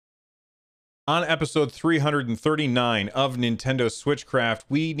On episode 339 of Nintendo Switchcraft,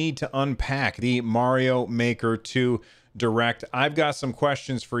 we need to unpack the Mario Maker 2 Direct. I've got some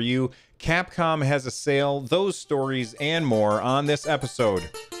questions for you. Capcom has a sale, those stories, and more on this episode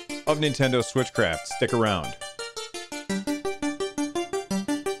of Nintendo Switchcraft. Stick around.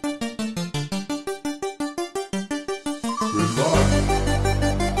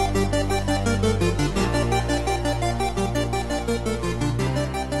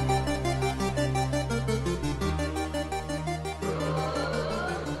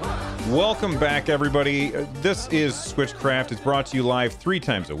 Welcome back, everybody. This is Switchcraft. It's brought to you live 3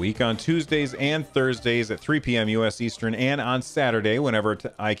 times a week on Tuesdays and Thursdays at 3 p.m. U.S. Eastern, and on Saturday whenever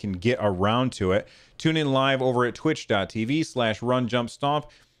I can get around to it. Tune in live over at twitch.tv/runjumpstomp.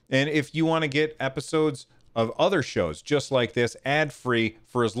 And if you want to get episodes of other shows just like this ad-free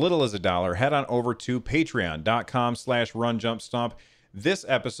for as little as $1, head on over to patreon.com/runjumpstomp. This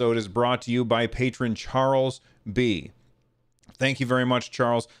episode is brought to you by patron Charles B. Thank you very much,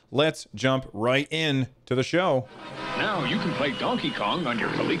 Charles. Let's jump right in to the show. Now you can play Donkey Kong on your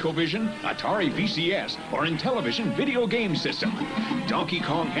ColecoVision, Atari VCS, or Intellivision video game system. Donkey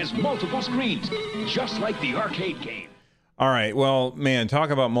Kong has multiple screens, just like the arcade game. All right, well, man,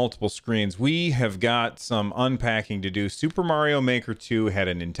 talk about multiple screens. We have got some unpacking to do. Super Mario Maker 2 had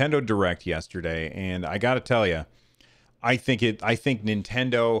a Nintendo Direct yesterday, and I got to tell you, I think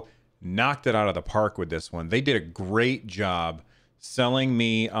Nintendo knocked it out of the park with this one. They did a great job selling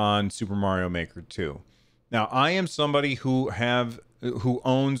me on Super Mario Maker 2. Now, I am somebody who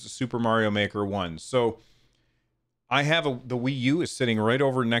owns Super Mario Maker 1. So I have the Wii U is sitting right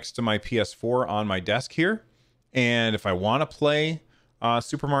over next to my PS4 on my desk here. And if I want to play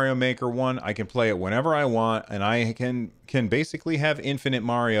Super Mario Maker 1, I can play it whenever I want, and I can basically have infinite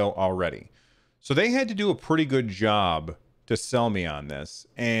Mario already. So they had to do a pretty good job to sell me on this,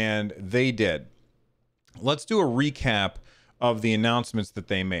 and they did. Let's do a recap of the announcements that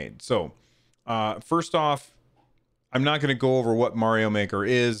they made. So first off, I'm not going to go over what Mario Maker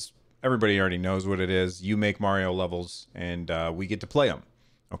is. Everybody already knows what it is. You make Mario levels, and we get to play them.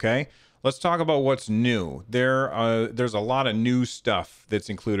 Okay, let's talk about what's new. There's a lot of new stuff that's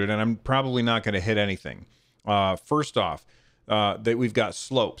included, and I'm probably not going to hit anything. First off, that we've got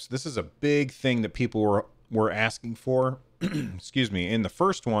slopes. This is a big thing that people were asking for. Excuse me. And the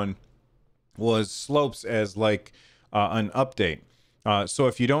first one was slopes as like an update. So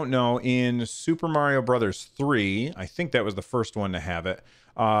if you don't know, in Super Mario Brothers 3, I think that was the first one to have it,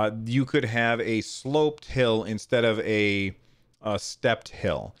 you could have a sloped hill instead of a stepped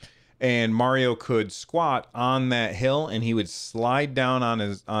hill. And Mario could squat on that hill, and he would slide down on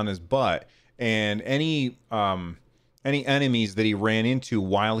his butt, and any enemies that he ran into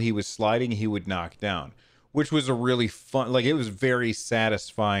while he was sliding, he would knock down, which was a really fun, like, it was very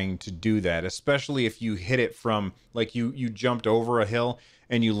satisfying to do that, especially if you hit it from, like, you jumped over a hill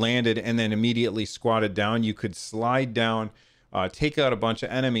and you landed and then immediately squatted down. You could slide down, take out a bunch of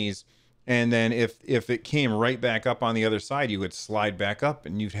enemies, and then if it came right back up on the other side, you would slide back up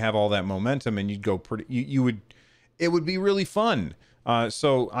and you'd have all that momentum, and you'd go it would be really fun.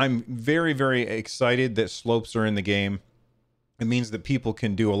 So I'm very, very excited that slopes are in the game. It means that people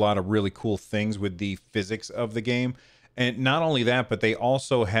can do a lot of really cool things with the physics of the game. And not only that, but they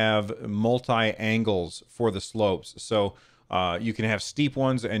also have multi-angles for the slopes. So you can have steep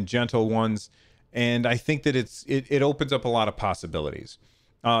ones and gentle ones. And I think that it opens up a lot of possibilities.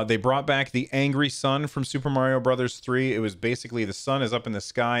 They brought back the angry sun from Super Mario Brothers 3. It was basically the sun is up in the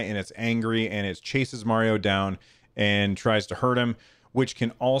sky and it's angry and it chases Mario down and tries to hurt him, which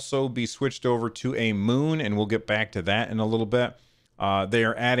can also be switched over to a moon, and we'll get back to that in a little bit. They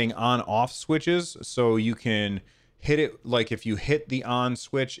are adding on-off switches, so you can hit it, like if you hit the on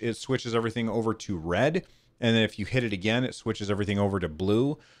switch, it switches everything over to red, and then if you hit it again, it switches everything over to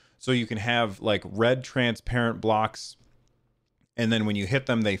blue. So you can have like red transparent blocks, and then when you hit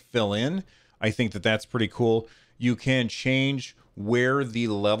them, they fill in. I think that that's pretty cool. You can change where the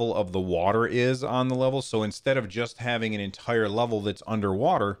level of the water is on the level. So instead of just having an entire level that's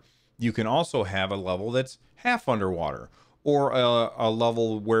underwater, you can also have a level that's half underwater, or a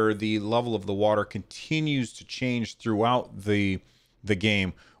level where the level of the water continues to change throughout the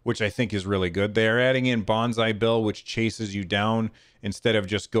game, which I think is really good. They're adding in Bonsai Bill, which chases you down instead of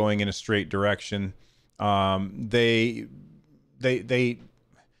just going in a straight direction. This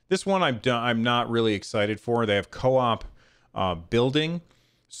one I'm not really excited for. They have co-op building,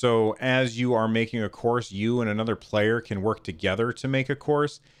 so as you are making a course, you and another player can work together to make a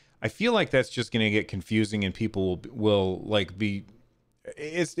course. I feel like that's just going to get confusing, and people will like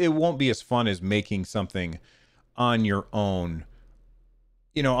it won't be as fun as making something on your own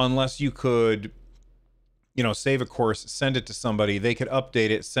unless you could, save a course, send it to somebody, they could update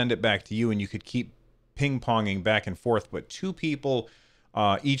it, send it back to you, and you could keep ping-ponging back and forth. But two people,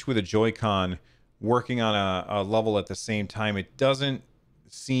 each with a Joy-Con, working on a level at the same time, it doesn't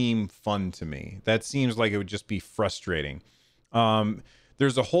seem fun to me. That seems like it would just be frustrating.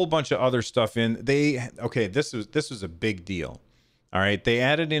 There's a whole bunch of other stuff in. This was a big deal. All right, they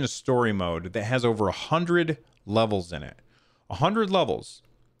added in a story mode that has over 100 levels in it. 100 levels.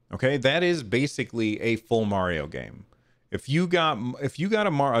 Okay, that is basically a full Mario game. If you got a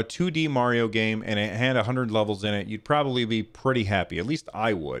 2D Mario game and it had 100 levels in it, you'd probably be pretty happy. At least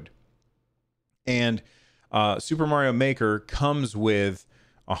I would. And Super Mario Maker comes with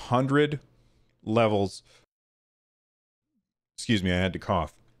 100 levels. Excuse me, I had to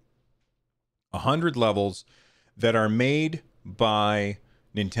cough. 100 levels that are made by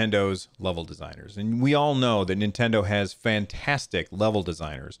Nintendo's level designers. And we all know that Nintendo has fantastic level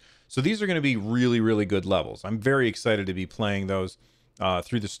designers. So these are going to be really, really good levels. I'm very excited to be playing those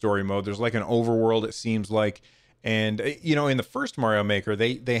through the story mode. There's like an overworld, it seems like. And, in the first Mario Maker,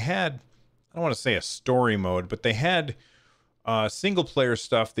 they had, I don't want to say a story mode, but they had single player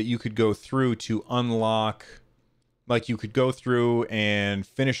stuff that you could go through to unlock. Like you could go through and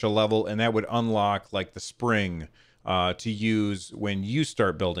finish a level, and that would unlock like the spring to use when you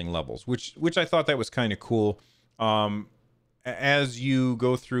start building levels, which I thought that was kind of cool. As you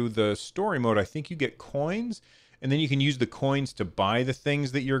go through the story mode, I think you get coins, and then you can use the coins to buy the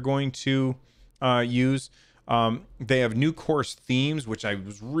things that you're going to use. They have new course themes, which I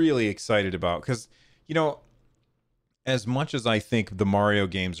was really excited about because, as much as I think the Mario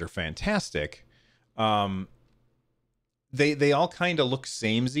games are fantastic, they all kind of look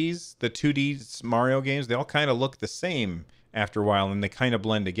samesies. The 2D Mario games, they all kind of look the same after a while, and they kind of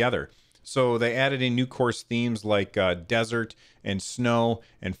blend together. So they added in new course themes like desert and snow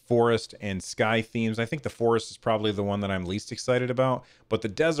and forest and sky themes. I think the forest is probably the one that I'm least excited about, but the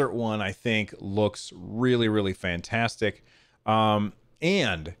desert one I think looks really, really fantastic.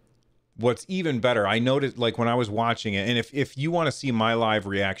 And what's even better, I noticed like when I was watching it, and if you want to see my live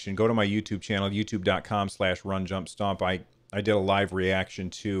reaction, go to my YouTube channel, youtube.com/runjumpstomp. I did a live reaction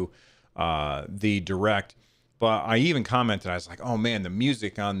to the direct, but I even commented, I was like, oh man, the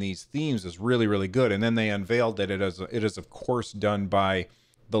music on these themes is really, really good. And then they unveiled that it is of course done by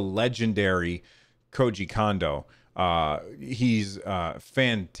the legendary Koji Kondo. He's a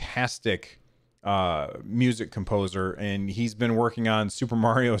fantastic music composer, and he's been working on Super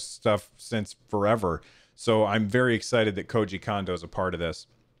Mario stuff since forever. So I'm very excited that Koji Kondo is a part of this.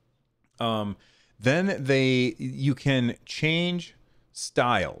 Then you can change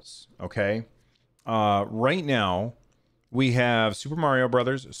styles. Okay. Right now we have Super Mario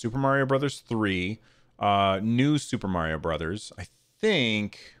Brothers, Super Mario Brothers 3, new Super Mario Brothers. I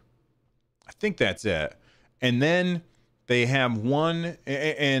think that's it. And then they have one,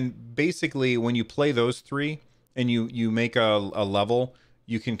 and basically when you play those three and you make a level,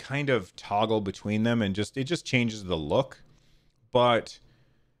 you can kind of toggle between them, and it just changes the look. But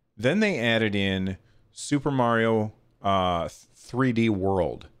then they added in Super Mario 3D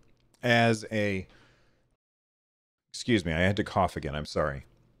World as a, excuse me, I had to cough again, I'm sorry.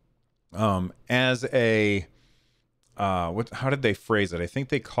 As a how did they phrase it? I think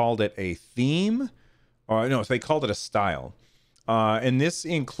they called it a theme, or no, they called it a style. And this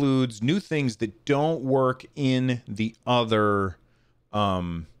includes new things that don't work in the other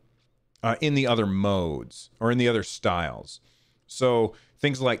modes or in the other styles. So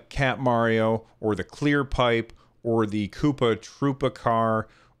things like Cat Mario or the Clear Pipe or the Koopa Troopa car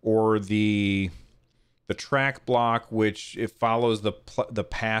or the track block, which it follows the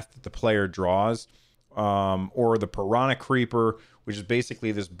path that the player draws, or the Piranha Creeper, which is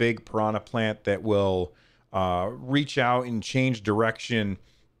basically this big piranha plant that will reach out and change direction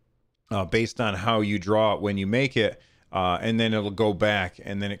based on how you draw it when you make it, and then it'll go back,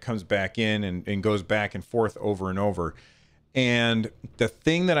 and then it comes back in and goes back and forth over and over. And the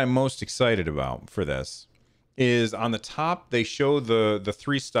thing that I'm most excited about for this is on the top they show the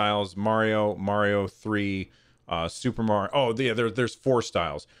three styles: Mario 3, Super Mario. Oh, yeah, there's four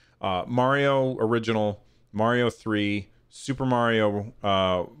styles: Mario Original, Mario 3, Super Mario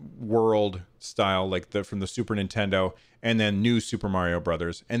World style, like from the Super Nintendo, and then new Super Mario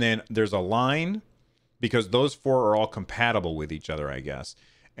Brothers. And then there's a line, because those four are all compatible with each other, I guess.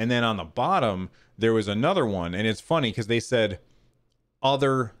 And then on the bottom there was another one, and it's funny because they said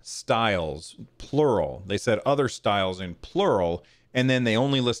other styles, plural. They said other styles in plural, and then they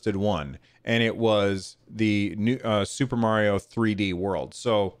only listed one, and it was the new Super Mario 3D World.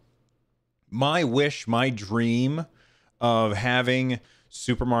 So my wish, my dream of having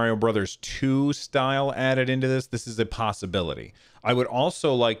Super Mario Brothers 2 style added into this, this is a possibility. I would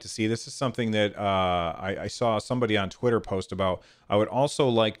also like to see, this is something that I saw somebody on Twitter post about. I would also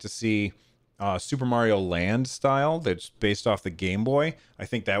like to see Super Mario Land style that's based off the Game Boy. I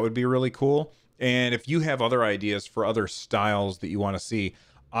think that would be really cool. And if you have other ideas for other styles that you want to see,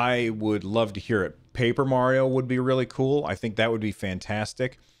 I would love to hear it. Paper Mario would be really cool. I think that would be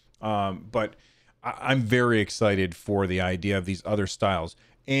fantastic. But I'm very excited for the idea of these other styles.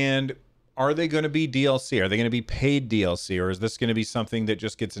 And are they going to be DLC? Are they going to be paid DLC? Or is this going to be something that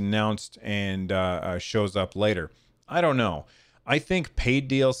just gets announced and shows up later? I don't know. I think paid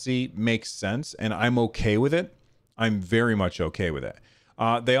DLC makes sense, and I'm okay with it. I'm very much okay with it.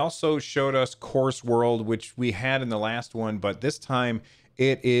 They also showed us Course World, which we had in the last one, but this time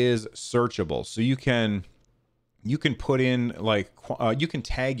it is searchable. So you can put in like you can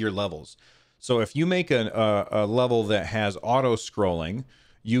tag your levels. So if you make a level that has auto scrolling,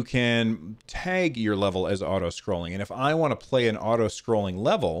 you can tag your level as auto scrolling. And if I want to play an auto scrolling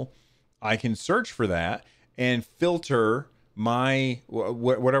level, I can search for that and filter my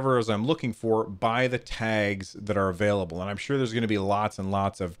whatever it is I'm looking for by the tags that are available. And I'm sure there's going to be lots and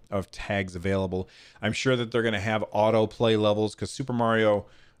lots of tags available. I'm sure that they're going to have auto play levels, because Super Mario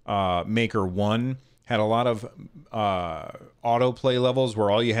Maker 1 had a lot of auto play levels where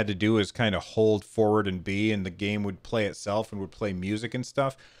all you had to do is kind of hold forward and B, and the game would play itself and would play music and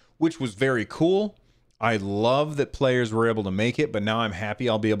stuff, which was very cool. I love that players were able to make it, but now I'm happy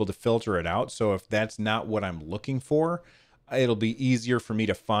I'll be able to filter it out. So if that's not what I'm looking for, it'll be easier for me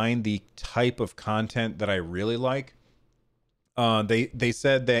to find the type of content that I really like. They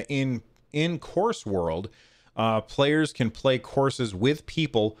said that in Course World, players can play courses with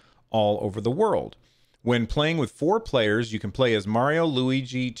people all over the world. When playing with 4 players, you can play as Mario,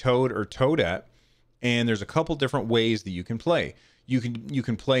 Luigi, Toad, or Toadette, and there's a couple different ways that you can play. You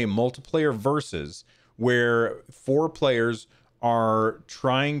can play multiplayer versus, where 4 players are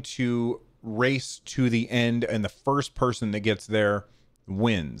trying to race to the end, and the first person that gets there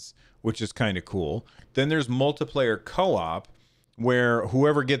wins, which is kind of cool. Then there's multiplayer co-op, where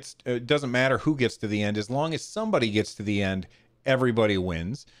whoever gets, it doesn't matter who gets to the end, as long as somebody gets to the end, everybody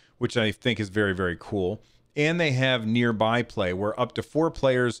wins, which I think is very, very cool. And they have nearby play, where up to 4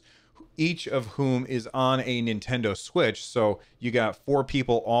 players, each of whom is on a Nintendo Switch. So you got 4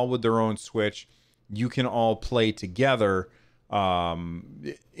 people all with their own Switch. You can all play together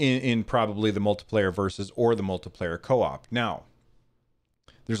in probably the multiplayer versus or the multiplayer co-op. Now,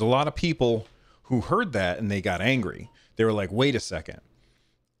 there's a lot of people who heard that and they got angry. They were like, wait a second.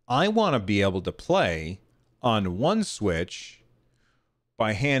 I want to be able to play on one Switch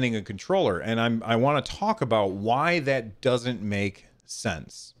by handing a controller. And I want to talk about why that doesn't make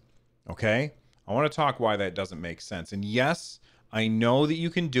sense. Okay? I want to talk why that doesn't make sense. And yes, I know that you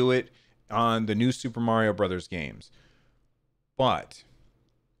can do it on the new Super Mario Brothers games, but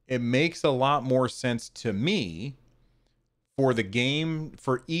it makes a lot more sense to me for the game,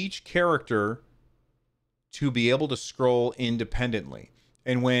 for each character to be able to scroll independently.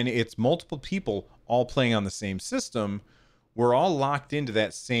 And when it's multiple people all playing on the same system, we're all locked into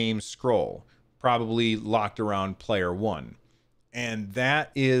that same scroll, probably locked around player 1. And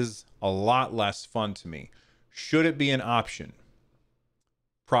that is a lot less fun to me. Should it be an option?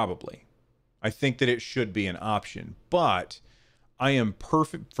 Probably. I think that it should be an option, but I am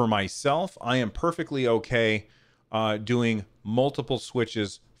perfect for myself. I am perfectly okay doing multiple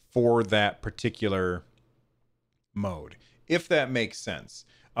switches for that particular mode, if that makes sense.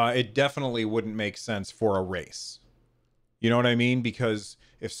 It definitely wouldn't make sense for a race. You know what I mean? Because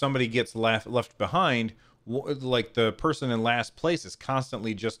if somebody gets left behind, like the person in last place is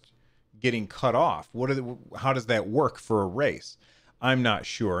constantly just getting cut off. How does that work for a race? I'm not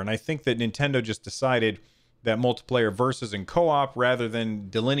sure. And I think that Nintendo just decided that multiplayer versus and co-op, rather than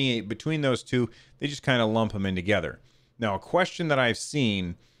delineate between those two, they just kind of lump them in together. Now, a question that I've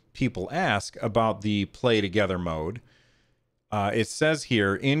seen people ask about the play together mode, it says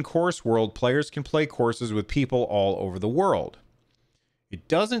here, in Course World, players can play courses with people all over the world. It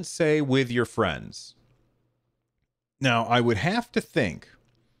doesn't say with your friends. Now, I would have to think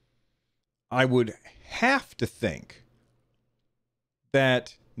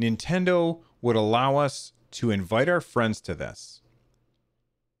that Nintendo would allow us to invite our friends to this.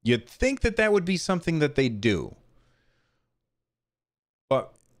 You'd think that that would be something that they do.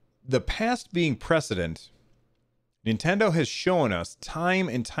 But the past being precedent, Nintendo has shown us time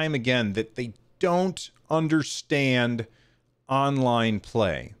and time again that they don't understand online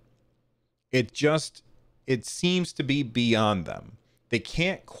play. It seems to be beyond them. They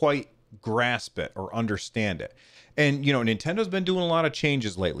can't quite grasp it or understand it. And, you know, Nintendo's been doing a lot of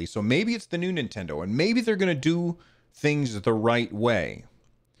changes lately. So maybe it's the new Nintendo and maybe they're going to do things the right way.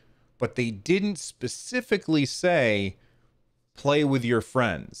 But they didn't specifically say play with your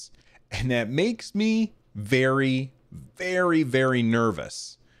friends. And that makes me very, very, very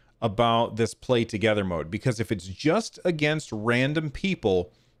nervous about this play together mode. Because if it's just against random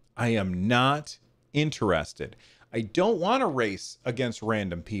people, I am not interested. I don't want to race against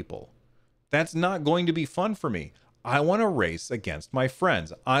random people. That's not going to be fun for me. I want to race against my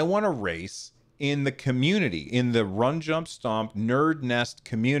friends. I want to race in the community, in the Run, Jump, Stomp Nerd Nest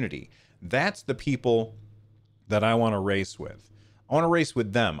community. That's the people that I want to race with. I want to race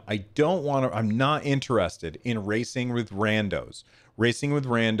with them. I don't want to, I'm not interested in racing with randos. Racing with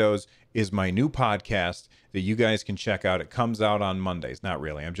Randos is my new podcast that you guys can check out. It comes out on Mondays. Not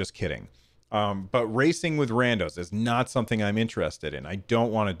really. I'm just kidding. But racing with randos is not something I'm interested in. I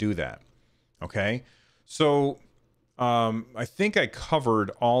don't want to do that. Okay. So I think I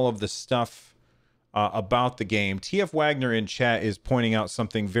covered all of the stuff about the game. TF Wagner in chat is pointing out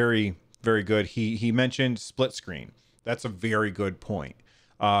something very, very good. He mentioned split screen. That's a very good point.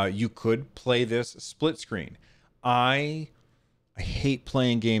 You could play this split screen. I hate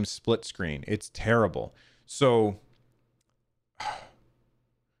playing games split screen. It's terrible. So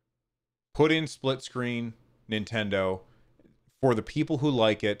put in split screen, Nintendo, for the people who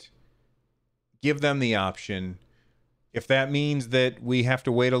like it. Give them the option. If that means that we have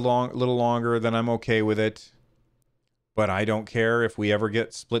to wait a little longer, then I'm okay with it. But I don't care if we ever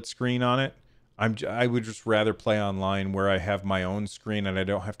get split screen on it. I would just rather play online where I have my own screen and I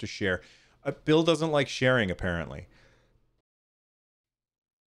don't have to share. Bill doesn't like sharing, apparently.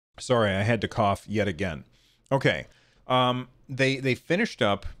 Sorry, I had to cough yet again. Okay. They finished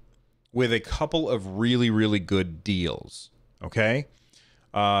up with a couple of really, really good deals. Okay.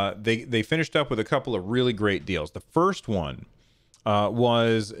 They finished up with a couple of really great deals. The first one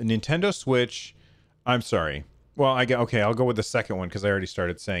was Nintendo Switch. I'm sorry. Well, I'll go with the second one because I already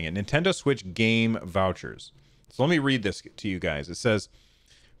started saying it. Nintendo Switch game vouchers. So let me read this to you guys. It says,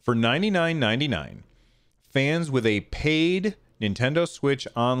 for $99.99, fans with a paid Nintendo Switch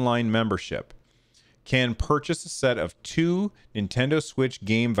Online membership can purchase a set of 2 Nintendo Switch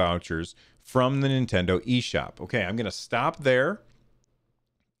game vouchers from the Nintendo eShop. Okay, I'm going to stop there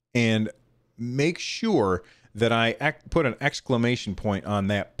and make sure that I put an exclamation point on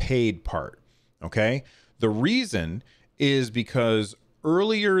that paid part. Okay, the reason is because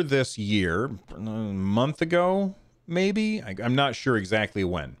earlier this year, a month ago, maybe, I'm not sure exactly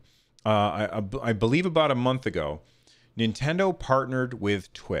when, I believe about a month ago, Nintendo partnered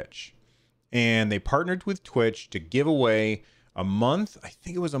with Twitch. And they partnered with Twitch to give away a month. I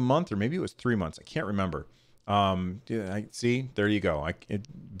think it was a month or maybe it was 3 months. I can't remember. See, there you go.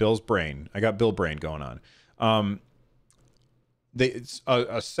 Bill's brain. I got Bill brain going on. It's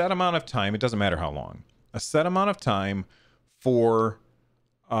a set amount of time. It doesn't matter how long. A set amount of time for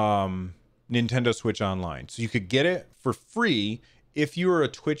Nintendo Switch Online. So you could get it for free if you are a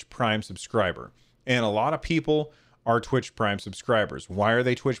Twitch Prime subscriber. And a lot of people are Twitch Prime subscribers. Why are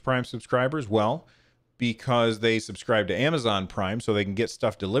they Twitch Prime subscribers? Well, because they subscribe to Amazon Prime so they can get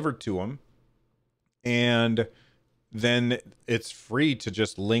stuff delivered to them. And then it's free to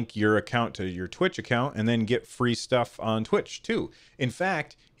just link your account to your Twitch account and then get free stuff on Twitch too. In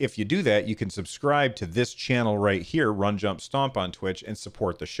fact, if you do that, you can subscribe to this channel right here, Run, Jump, Stomp on Twitch, and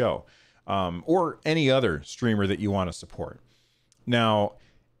support the show. Or any other streamer that you want to support. Now,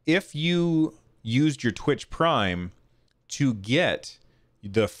 if you used your Twitch Prime to get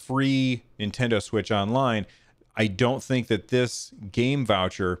the free Nintendo Switch Online, I don't think that this game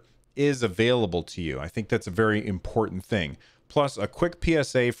voucher is available to you. I think that's a very important thing. Plus, a quick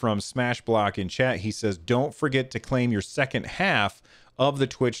PSA from Smashblock in chat. He says, don't forget to claim your second half of the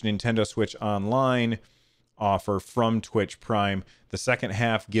Twitch Nintendo Switch Online offer from Twitch Prime. The second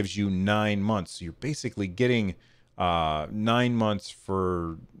half gives you 9 months. So you're basically getting 9 months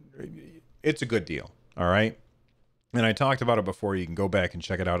for... It's a good deal, all right? And I talked about it before. You can go back and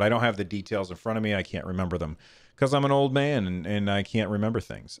check it out. I don't have the details in front of me. I can't remember them because I'm an old man and I can't remember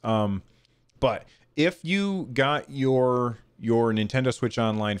things. But if you got your Nintendo Switch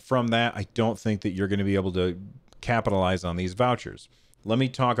Online from that, I don't think that you're going to be able to capitalize on these vouchers. Let me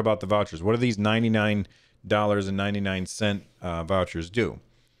talk about the vouchers. What do these $99.99 vouchers do?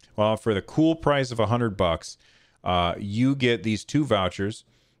 Well, for the cool price of $100, you get these 2 vouchers.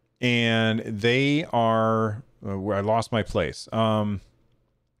 And they are where I lost my place.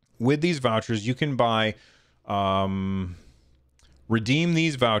 With these vouchers, you can redeem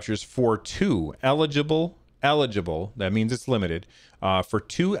these vouchers for 2 eligible eligible, that means it's limited, for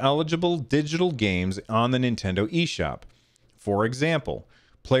 2 eligible digital games on the Nintendo eShop. For example,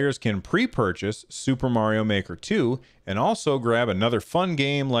 players can pre-purchase Super Mario Maker 2 and also grab another fun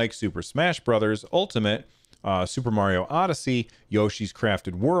game like Super Smash Bros. Ultimate, Super Mario Odyssey, Yoshi's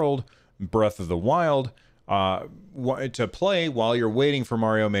Crafted World, Breath of the Wild, to play while you're waiting for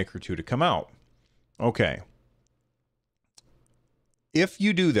Mario Maker 2 to come out. Okay. If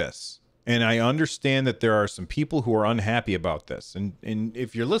you do this, and I understand that there are some people who are unhappy about this, and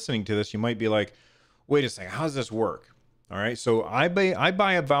if you're listening to this, you might be like, wait a second, how does this work? All right, so I buy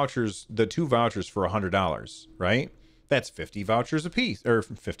the 2 vouchers for $100, right? That's 50 vouchers a piece, or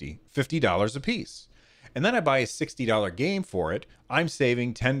 $50 a piece. And then I buy a $60 game for it. I'm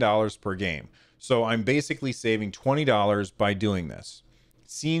saving $10 per game. So I'm basically saving $20 by doing this.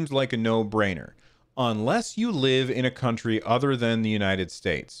 Seems like a no-brainer. Unless you live in a country other than the United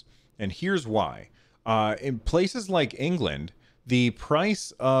States. And here's why. In places like England, the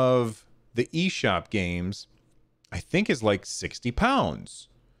price of the eShop games, I think, is like £60.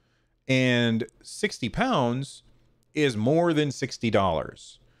 And £60 is more than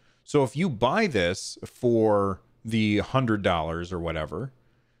 $60. So if you buy this for the $100 or whatever,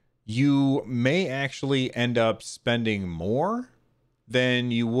 you may actually end up spending more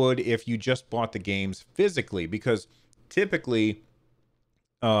than you would if you just bought the games physically, because typically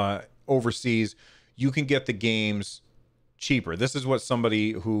overseas you can get the games cheaper. This is what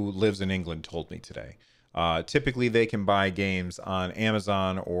somebody who lives in England told me today. Typically they can buy games on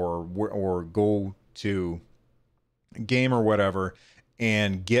Amazon or go to Game or whatever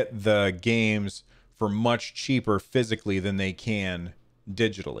and get the games for much cheaper physically than they can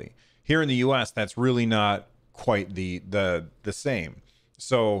digitally. Here in the US, that's really not quite the same.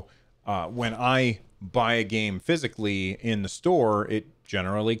 So when I buy a game physically in the store, it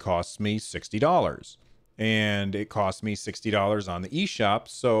generally costs me $60, and it costs me $60 on the eShop.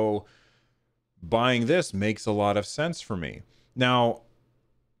 So buying this makes a lot of sense for me. Now,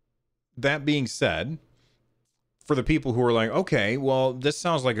 that being said, for the people who are like, okay, well, this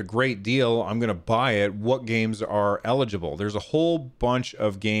sounds like a great deal, I'm going to buy it, what games are eligible? There's a whole bunch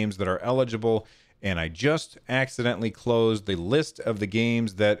of games that are eligible, and I just accidentally closed the list of the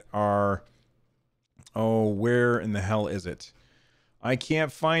games that are... Oh, where in the hell is it? I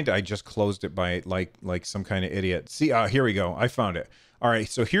can't find it. I just closed it by like some kind of idiot. See, here we go. I found it. All right,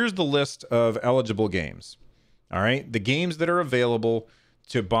 so here's the list of eligible games. All right, the games that are available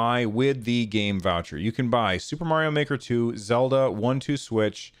to buy with the game voucher. You can buy Super Mario Maker 2, Zelda 1-2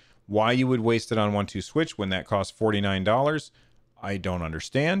 Switch. Why you would waste it on 1-2 Switch when that costs $49, I don't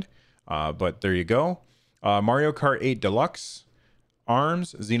understand. But there you go. Mario Kart 8 Deluxe,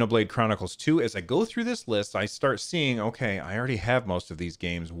 ARMS, Xenoblade Chronicles 2. As I go through this list, I start seeing, okay, I already have most of these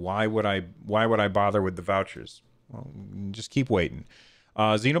games. Why would I bother with the vouchers? Well, just keep waiting.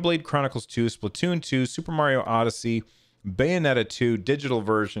 Xenoblade Chronicles 2, Splatoon 2, Super Mario Odyssey, Bayonetta 2, digital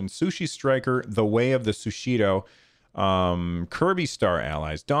version, Sushi Striker, The Way of the Sushido, Kirby Star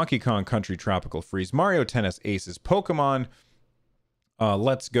Allies, Donkey Kong Country Tropical Freeze, Mario Tennis Aces, Pokemon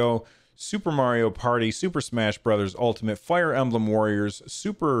Let's Go, Super Mario Party, Super Smash Bros. Ultimate, Fire Emblem Warriors,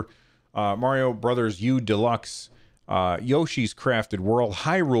 Super Mario Bros. U Deluxe, Yoshi's Crafted World,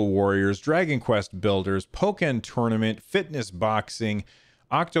 Hyrule Warriors, Dragon Quest Builders, Pokken Tournament, Fitness Boxing,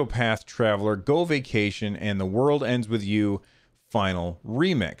 Octopath Traveler, Go Vacation, and The World Ends With You Final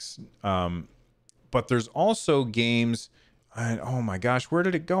Remix. But there's also games, and oh my gosh, where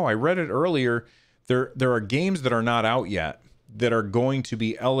did it go? I read it earlier. There are games that are not out yet that are going to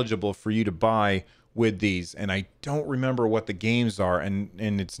be eligible for you to buy with these, and I don't remember what the games are, and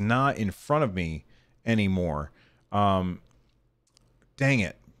it's not in front of me anymore. Dang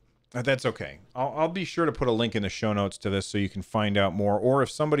it. That's okay. I'll be sure to put a link in the show notes to this so you can find out more, or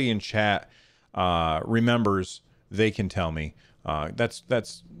if somebody in chat remembers, they can tell me.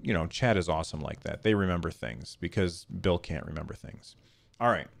 That's you know, chat is awesome like that. They remember things because Bill can't remember things. All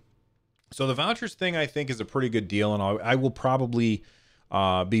right. So the vouchers thing, I think, is a pretty good deal, and I will probably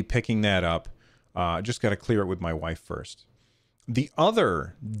be picking that up. Just got to clear it with my wife first. The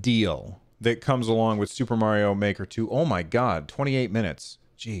other deal that comes along with Super Mario Maker 2, oh my God, 28 minutes.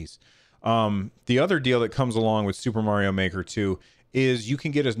 Jeez. The other deal that comes along with Super Mario Maker 2 is you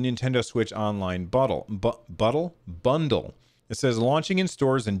can get a Nintendo Switch Online bundle. It says launching in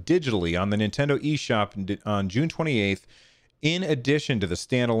stores and digitally on the Nintendo eShop on June 28th. In addition to the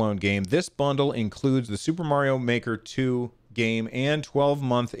standalone game, this bundle includes the Super Mario Maker 2 game and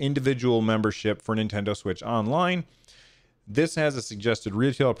 12-month individual membership for Nintendo Switch Online. This has a suggested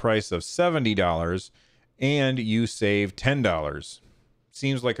retail price of $70, and you save $10.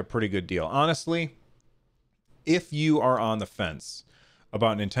 Seems like a pretty good deal. Honestly, if you are on the fence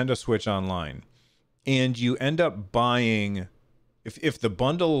about Nintendo Switch Online and you end up buying, if the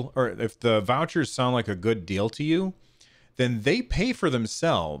bundle or if the vouchers sound like a good deal to you, then they pay for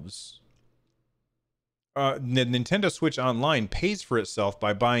themselves. Nintendo Switch Online pays for itself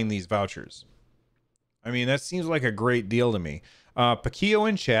by buying these vouchers. I mean, that seems like a great deal to me. Paquio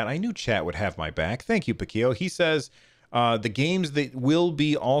in chat, I knew chat would have my back. Thank you, Paquio. He says the games that will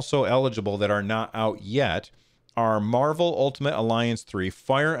be also eligible that are not out yet are Marvel Ultimate Alliance 3,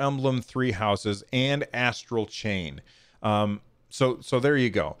 Fire Emblem 3 Houses, and Astral Chain. So there you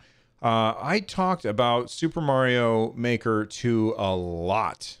go. I talked about Super Mario Maker 2 a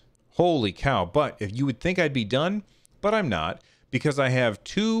lot. Holy cow. But if you would think I'd be done, but I'm not, because I have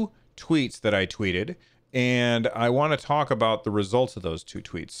 2 tweets that I tweeted, and I want to talk about the results of those 2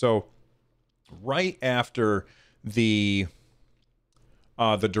 tweets. So right after the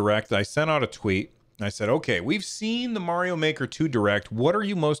Direct, I sent out a tweet. I said, okay, we've seen the Mario Maker 2 Direct. What are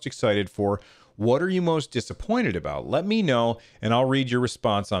you most excited for? What are you most disappointed about? Let me know, and I'll read your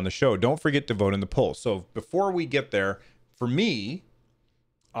response on the show. Don't forget to vote in the poll. So before we get there, for me,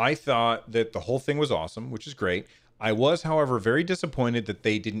 I thought that the whole thing was awesome, which is great. I was, however, very disappointed that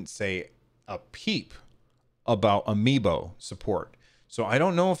they didn't say a peep about Amiibo support. So I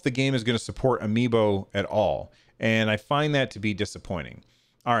don't know if the game is going to support Amiibo at all, and I find that to be disappointing.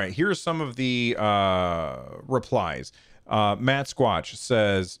 All right, here are some of the replies. Matt Squatch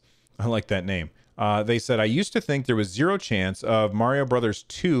says, I like that name. They said, I used to think there was zero chance of Mario Brothers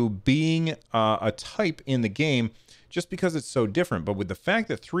 2 being a type in the game just because it's so different. But with the fact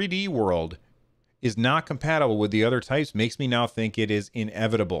that 3D World is not compatible with the other types makes me now think it is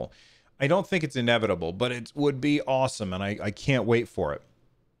inevitable. I don't think it's inevitable, but it would be awesome, and I can't wait for it.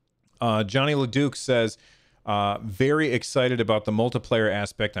 Johnny LeDuc says, very excited about the multiplayer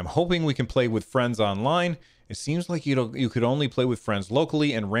aspect. I'm hoping we can play with friends online. It seems like you could only play with friends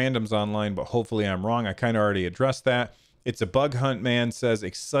locally and randoms online, but hopefully I'm wrong. I kind of already addressed that. It's a bug hunt, man. Says,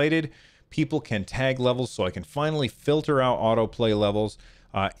 excited. People can tag levels so I can finally filter out autoplay levels.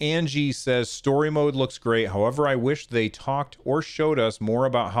 Angie says, story mode looks great. However, I wish they talked or showed us more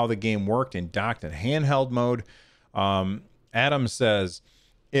about how the game worked in docked and handheld mode. Adam says,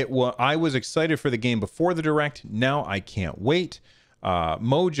 I was excited for the game before the Direct. Now I can't wait.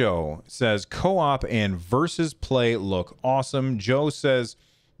 Mojo says, co-op and versus play look awesome. Joe says,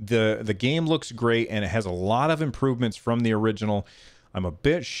 the game looks great and it has a lot of improvements from the original. I'm a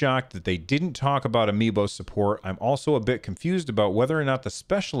bit shocked that they didn't talk about Amiibo support. I'm also a bit confused about whether or not the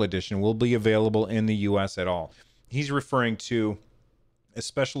special edition will be available in the US at all. He's referring to a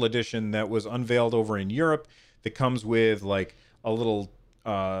special edition that was unveiled over in Europe that comes with like a little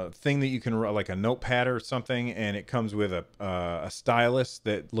thing that you can, like a notepad or something, and it comes with a stylus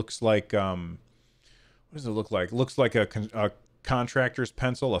that looks like what does it look like? Looks like a contractor's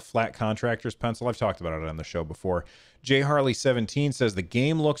pencil, a flat contractor's pencil. I've talked about it on the show before. J Harley 17 says the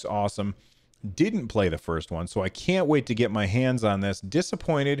game looks awesome. Didn't play the first one, so I can't wait to get my hands on this.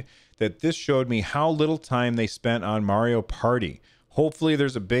 Disappointed that this showed me how little time they spent on Mario Party. Hopefully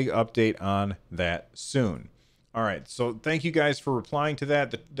there's a big update on that soon. All right, so thank you guys for replying to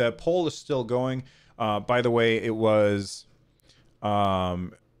that. The poll is still going. By the way, it was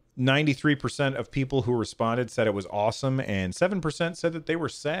 93% of people who responded said it was awesome, and 7% said that they were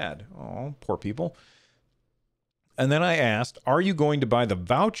sad. Oh, poor people. And then I asked, are you going to buy the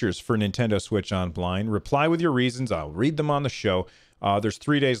vouchers for Nintendo Switch Online? Reply with your reasons. I'll read them on the show. There's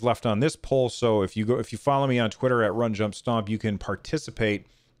 3 days left on this poll, so if you follow me on Twitter at RunJumpStomp, you can participate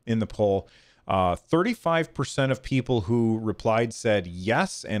in the poll. 35% of people who replied said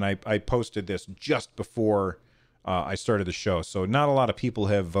yes, and I posted this just before I started the show, so not a lot of people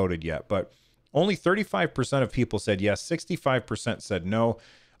have voted yet, but only 35% of people said yes, 65% said no.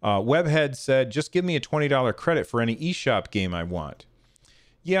 Webhead said, just give me a $20 credit for any eShop game I want.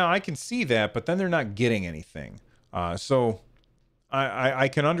 Yeah, I can see that, but then they're not getting anything. So I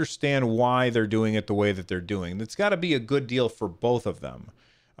can understand why they're doing it the way that they're doing. It's got to be a good deal for both of them,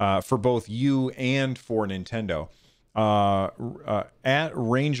 for both you and for Nintendo. At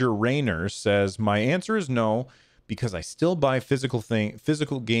Ranger Rainer says, my answer is no, because I still buy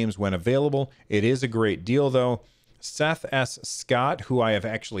physical games when available. It is a great deal, though. Seth S. Scott, who I have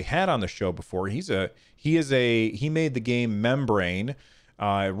actually had on the show before, he made the game Membrane.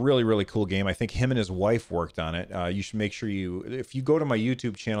 Really, really cool game. I think him and his wife worked on it. You should make sure if you go to my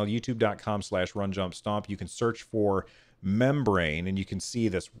YouTube channel, youtube.com/runjumpstomp, you can search for Membrane and you can see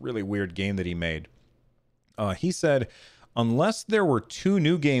this really weird game that he made. He said, unless there were 2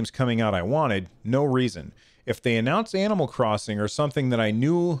 new games coming out I wanted, no reason. If they announced Animal Crossing or something that I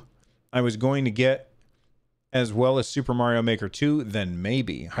knew I was going to get as well as Super Mario Maker 2, then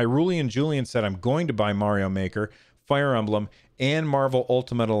maybe. Hyrulean Julian said, I'm going to buy Mario Maker, Fire Emblem, and Marvel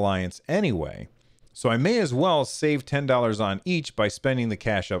Ultimate Alliance anyway. So I may as well save $10 on each by spending the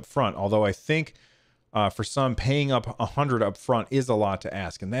cash up front. Although I think for some, paying up $100 up front is a lot to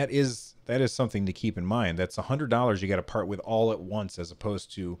ask. And that is something to keep in mind. That's $100 you got to part with all at once, as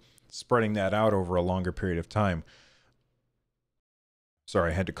opposed to spreading that out over a longer period of time.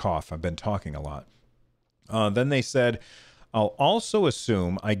 Sorry, I had to cough. I've been talking a lot. Then they said, I'll also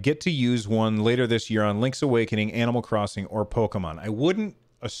assume I get to use one later this year on Link's Awakening, Animal Crossing, or Pokemon. I wouldn't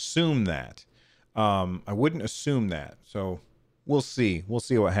assume that. So we'll see. We'll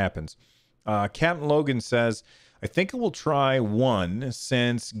see what happens. Captain Logan says, I think I will try one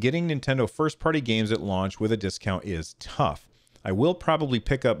since getting Nintendo first-party games at launch with a discount is tough. I will probably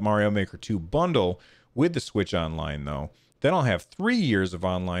pick up Mario Maker 2 bundle with the Switch Online, though. Then I'll have 3 years of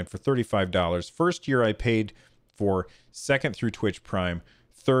online for $35. First year I paid for, second through Twitch Prime,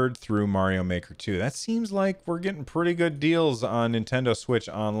 third through Mario Maker 2. That seems like we're getting pretty good deals on Nintendo Switch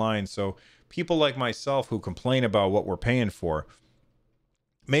Online. So people like myself who complain about what we're paying for,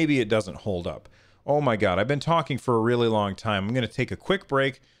 maybe it doesn't hold up. Oh my God, I've been talking for a really long time. I'm going to take a quick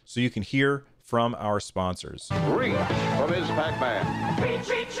break so you can hear from our sponsors. Reach for Ms. Pac-Man. Reach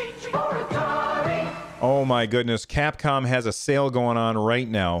for Atari. Oh my goodness, Capcom has a sale going on right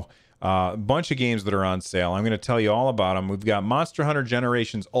now. A bunch of games that are on sale. I'm going to tell you all about them. We've got Monster Hunter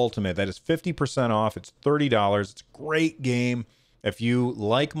Generations Ultimate. That is 50% off. It's $30. It's a great game. If you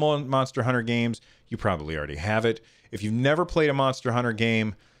like Monster Hunter games, you probably already have it. If you've never played a Monster Hunter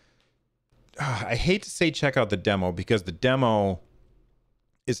game, I hate to say check out the demo, because the demo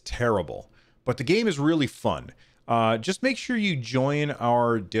is terrible. But the game is really fun. Just make sure you join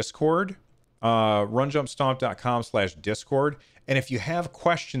our Discord, runjumpstomp.com/Discord. And if you have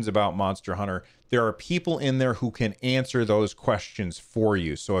questions about Monster Hunter, there are people in there who can answer those questions for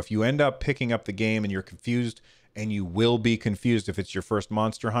you. So if you end up picking up the game and you're confused, and you will be confused if it's your first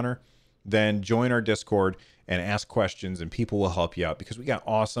Monster Hunter, then join our Discord and ask questions, and people will help you out, because we got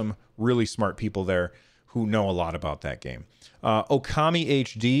awesome, really smart people there who know a lot about that game. Okami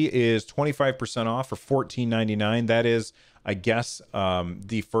HD is 25% off for $14.99. That is, I guess,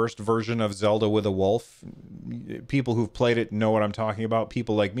 the first version of Zelda with a wolf. People who've played it know what I'm talking about.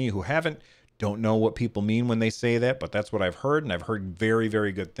 People like me who haven't don't know what people mean when they say that, but that's what I've heard, and I've heard very,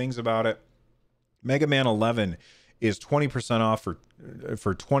 very good things about it. Mega Man 11 is 20% off for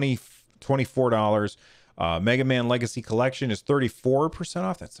 $24. Mega Man Legacy Collection is 34%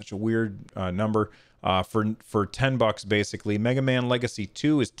 off. That's such a weird number. For $10 basically. Mega Man Legacy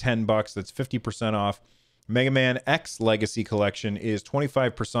 2 is $10. That's 50% off. Mega Man X Legacy Collection is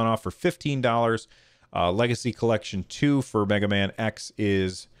 25% off for $15. Legacy Collection 2 for Mega Man X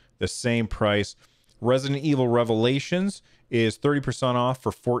is the same price. Resident Evil Revelations is 30% off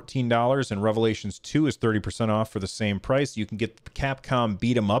for $14, and Revelations 2 is 30% off for the same price. You can get the Capcom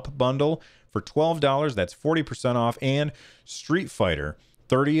Beat 'em Up bundle for $12. That's 40% off. And Street Fighter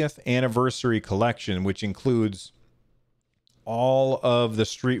 30th Anniversary Collection, which includes all of the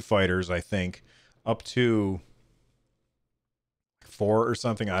Street Fighters, I think, up to 4 or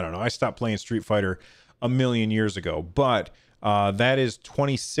something. I don't know. I stopped playing Street Fighter a million years ago, but that is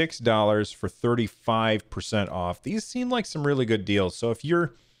 $26 for 35% off. These seem like some really good deals. So if you've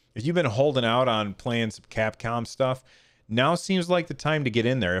been holding out on playing some Capcom stuff, now seems like the time to get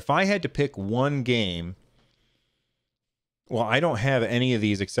in there. If I had to pick one game, well, I don't have any of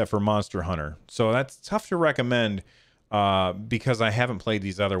these except for Monster Hunter, so that's tough to recommend because I haven't played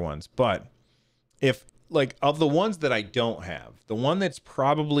these other ones. But if, like, of the ones that I don't have, the one that's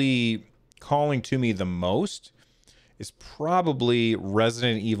probably calling to me the most is probably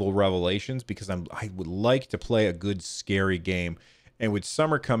Resident Evil Revelations, because I would like to play a good scary game, and with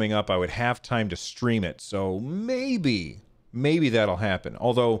summer coming up, I would have time to stream it. So maybe that'll happen.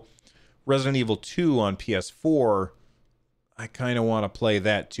 Although Resident Evil 2 on PS4, I kind of want to play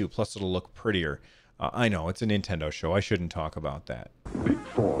that too. Plus, it'll look prettier. I know it's a Nintendo show. I shouldn't talk about that.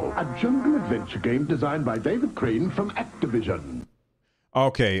 Pitfall, a jungle adventure game designed by David Crane from Activision.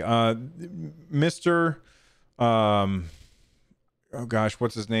 Okay, Mr. Oh gosh,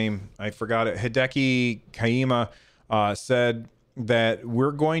 what's his name? I forgot it. Hideki Kajima said that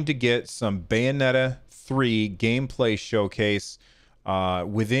we're going to get some Bayonetta 3 gameplay showcase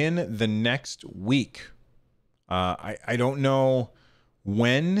within the next week. I don't know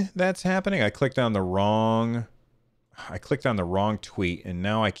when that's happening. I clicked on the wrong tweet, and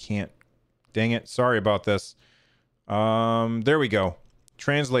now I can't. Dang it. Sorry about this. There we go.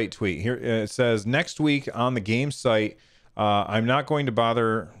 Translate tweet. Here it says, next week on the game site, I'm not going to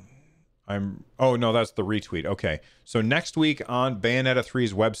bother Oh no, that's the retweet. Okay. So next week on Bayonetta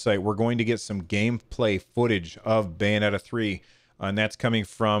 3's website, we're going to get some gameplay footage of Bayonetta 3. And that's coming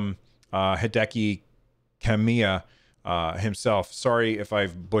from Hideki Kamiya himself. Sorry if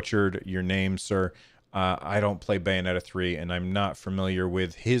I've butchered your name, sir. I don't play Bayonetta 3, and I'm not familiar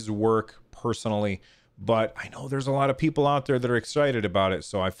with his work personally, but I know there's a lot of people out there that are excited about it,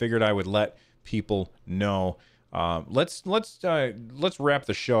 so I figured I would let people know. Let's wrap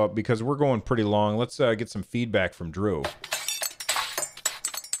the show up because we're going pretty long. Let's get some feedback from Drew.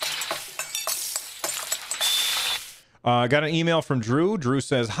 I got an email from Drew. Drew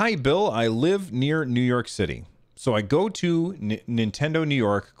says, "Hi, Bill. I live near New York City, so I go to Nintendo New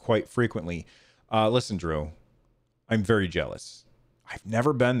York quite frequently." Listen, Drew, I'm very jealous. I've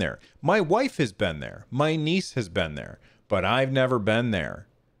never been there. My wife has been there. My niece has been there, but I've never been there,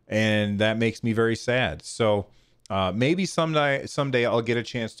 and that makes me very sad. So maybe someday I'll get a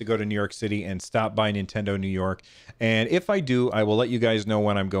chance to go to New York City and stop by Nintendo New York. And if I do, I will let you guys know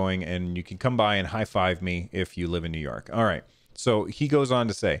when I'm going, and you can come by and high five me if you live in New York. All right. So he goes on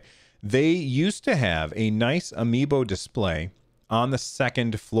to say, they used to have a nice amiibo display on the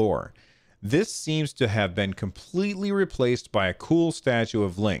second floor. This seems to have been completely replaced by a cool statue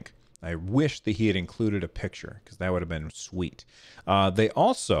of Link. I wish that he had included a picture because that would have been sweet. They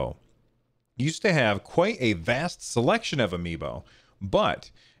also used to have quite a vast selection of amiibo,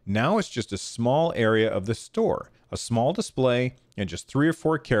 but now it's just a small area of the store, a small display, and just 3 or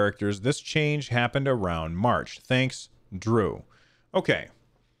 4 characters. This change happened around March. Thanks, Drew. Okay,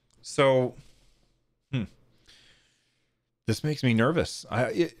 so this makes me nervous.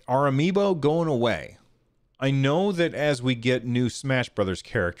 Are amiibo going away? I know that as we get new Smash Brothers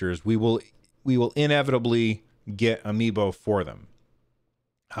characters, we will inevitably get amiibo for them.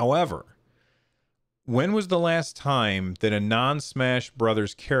 However, when was the last time that a non-Smash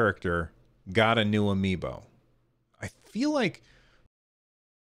Brothers character got a new amiibo? I feel like...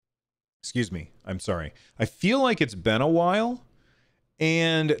 Excuse me. I'm sorry. I feel like it's been a while.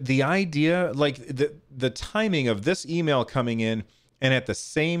 And the idea, like the timing of this email coming in and at the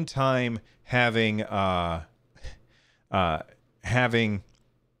same time having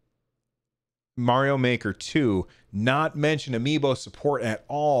Mario Maker 2 not mention amiibo support at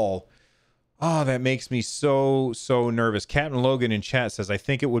all. Oh, that makes me so nervous. Captain Logan in chat says, I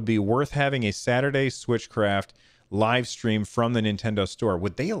think it would be worth having a Saturday Switchcraft live stream from the Nintendo store.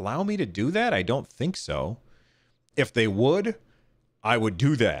 Would they allow me to do that? I don't think so. If they would, I would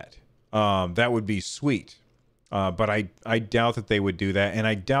do that. That would be sweet. But I doubt that they would do that, and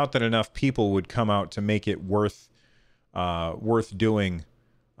I doubt that enough people would come out to make it worth doing.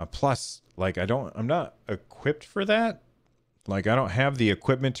 Plus, like I'm not equipped for that. Like I don't have the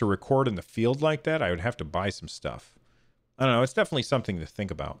equipment to record in the field like that. I would have to buy some stuff. I don't know. It's definitely something to think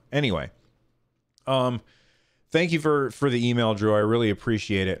about. Anyway, thank you for the email, Drew. I really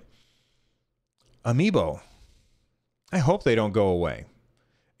appreciate it. Amiibo. I hope they don't go away.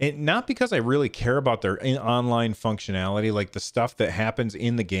 And not because I really care about their online functionality, like the stuff that happens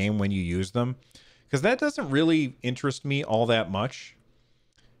in the game when you use them, because that doesn't really interest me all that much.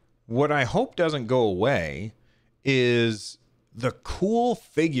 What I hope doesn't go away is the cool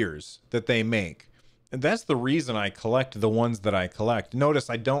figures that they make. And that's the reason I collect the ones that I collect. Notice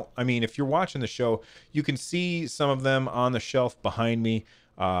I mean, if you're watching the show, you can see some of them on the shelf behind me.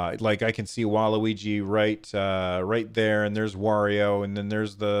 Like I can see Waluigi right there, and there's Wario, and then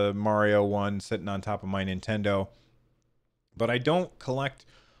there's the Mario one sitting on top of my Nintendo. But I don't collect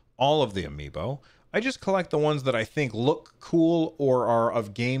all of the amiibo. I just collect the ones that I think look cool or are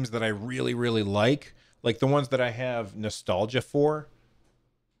of games that I really, really like the ones that I have nostalgia for.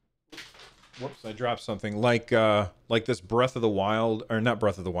 Whoops, I dropped something. Like this Breath of the Wild, or not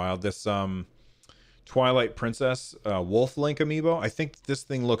Breath of the Wild, this Twilight Princess Wolf Link amiibo. I think this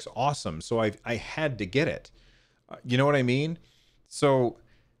thing looks awesome, so I had to get it. You know what I mean? So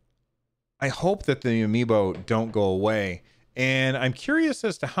I hope that the amiibo don't go away, and I'm curious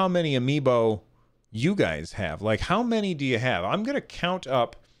as to how many amiibo you guys have. Like, how many do you have? I'm gonna count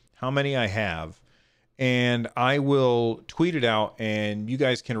up how many I have, and I will tweet it out, and you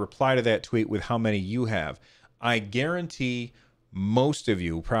guys can reply to that tweet with how many you have. I guarantee most of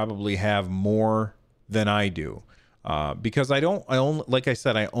you probably have more than I do, because I only, like I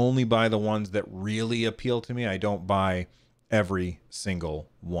said, I only buy the ones that really appeal to me. I don't buy every single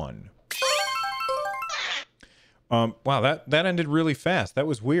one. Wow, that ended really fast. That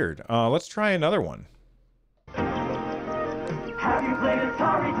was weird. Let's try another one. Have you played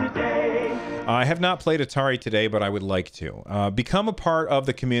Atari today? I have not played Atari today, but I would like to. Become a part of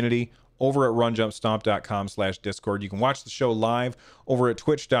the community. over at runjumpstomp.com/Discord. You can watch the show live over at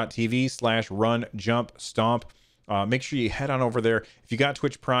twitch.tv/runjumpstomp. Make sure you head on over there. If you got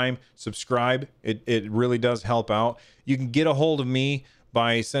Twitch Prime, subscribe. It really does help out. You can get a hold of me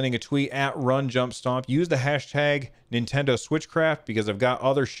by sending a tweet at RunJumpStomp. Use the hashtag Nintendo Switchcraft because I've got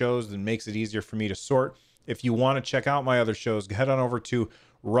other shows that makes it easier for me to sort. If you want to check out my other shows, head on over to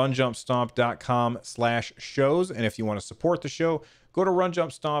runjumpstomp.com/shows. And if you want to support the show, go to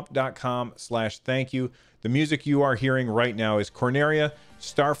runjumpstomp.com/thank you. The music you are hearing right now is Corneria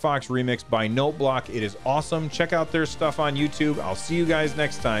Star Fox remixed by Noteblock. It is awesome. Check out their stuff on YouTube. I'll see you guys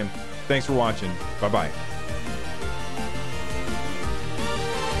next time. Thanks for watching. Bye-bye.